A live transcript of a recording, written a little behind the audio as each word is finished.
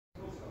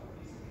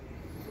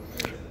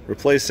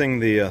Replacing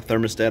the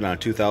thermostat on a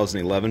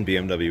 2011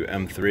 BMW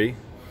M3.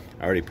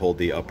 I already pulled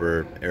the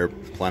upper air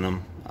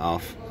plenum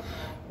off.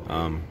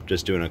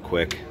 Just doing a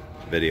quick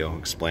video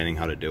explaining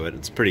how to do it.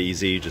 It's pretty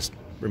easy. You just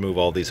remove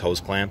all these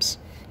hose clamps.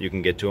 You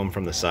can get to them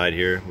from the side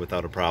here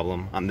without a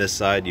problem. On this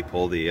side you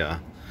pull the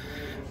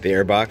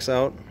air box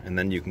out, and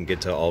then you can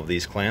get to all of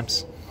these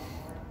clamps.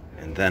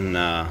 And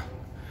then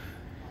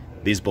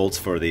these bolts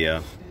for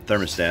the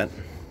thermostat.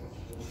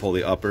 Pull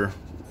the upper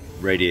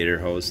radiator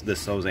hose,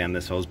 this hose and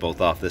this hose,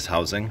 both off this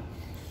housing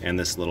and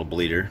this little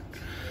bleeder.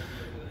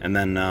 And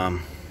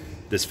then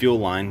this fuel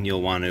line,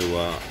 you'll want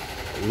to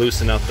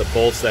loosen up the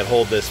bolts that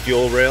hold this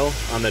fuel rail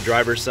on the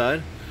driver's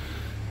side,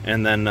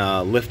 and then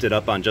lift it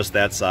up on just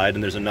that side.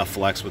 And there's enough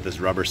flex with this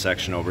rubber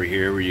section over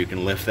here where you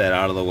can lift that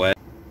out of the way.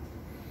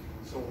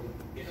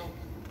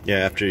 Yeah,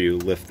 after you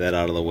lift that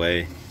out of the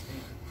way,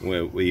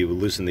 we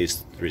loosen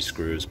these 3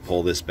 screws,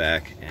 pull this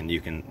back, and you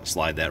can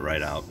slide that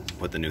right out,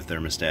 put the new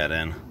thermostat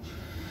in.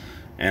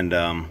 And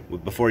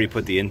before you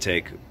put the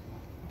intake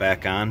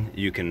back on,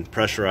 you can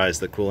pressurize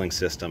the cooling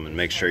system and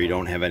make sure you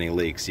don't have any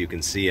leaks. You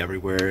can see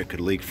everywhere it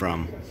could leak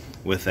from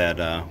with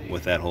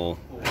that whole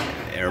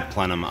air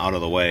plenum out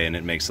of the way, and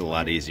it makes it a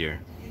lot easier.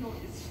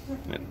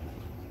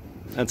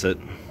 That's it.